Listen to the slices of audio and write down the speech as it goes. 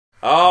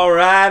All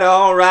right,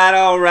 all right,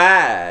 all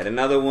right.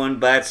 Another one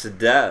bites the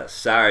dust.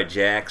 Sorry,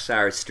 Jack.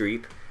 Sorry,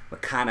 Streep.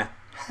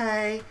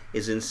 Mcconaughey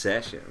is in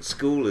session.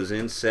 School is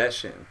in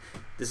session.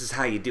 This is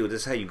how you do it.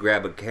 This is how you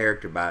grab a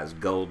character by his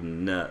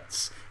golden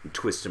nuts and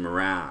twist him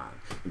around.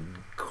 And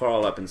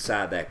crawl up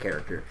inside that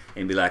character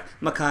and be like,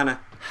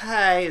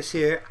 Mcconaughey is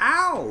here.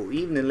 Ow!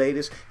 Evening,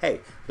 ladies.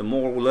 Hey, the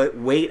more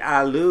weight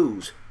I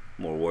lose,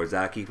 more words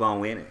I keep on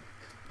winning.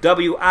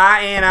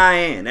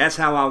 W-I-N-I-N. That's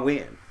how I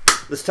win.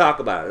 Let's talk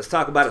about it. Let's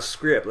talk about a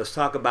script. Let's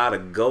talk about a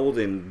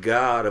golden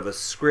god of a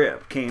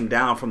script. Came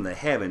down from the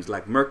heavens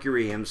like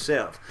Mercury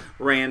himself.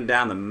 Ran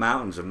down the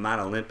mountains of Mount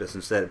Olympus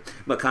and said,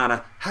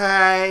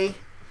 Mcconaughey,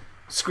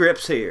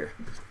 script's here.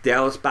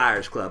 Dallas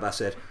Buyers Club. I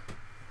said,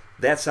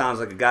 that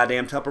sounds like a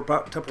goddamn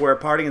Tupperware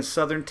party in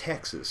southern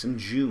Texas in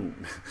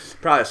June.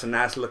 Probably some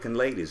nice looking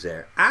ladies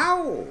there.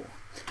 Ow!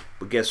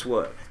 But guess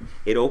what?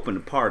 It opened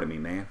a part of me,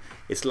 man.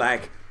 It's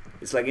like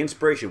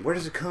inspiration. Where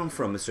does it come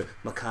from, Mr.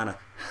 Mcconaughey?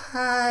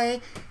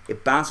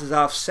 It bounces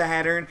off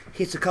Saturn,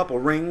 hits a couple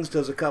rings,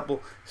 does a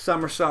couple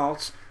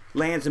somersaults,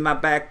 lands in my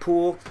back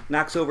pool,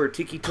 knocks over a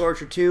tiki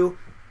torch or two.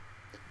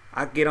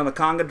 I get on the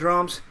conga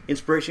drums,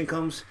 inspiration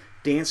comes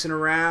dancing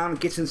around,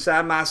 gets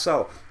inside my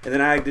soul. And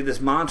then I did this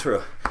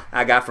mantra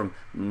I got from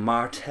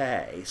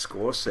Martin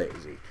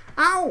Scorsese.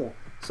 Ow!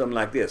 Something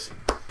like this.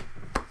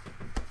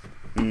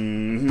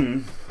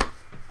 Mm-hmm.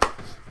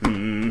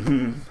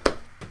 Mm-hmm.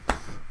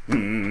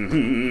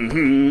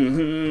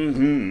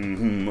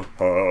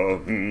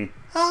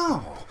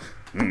 Oh.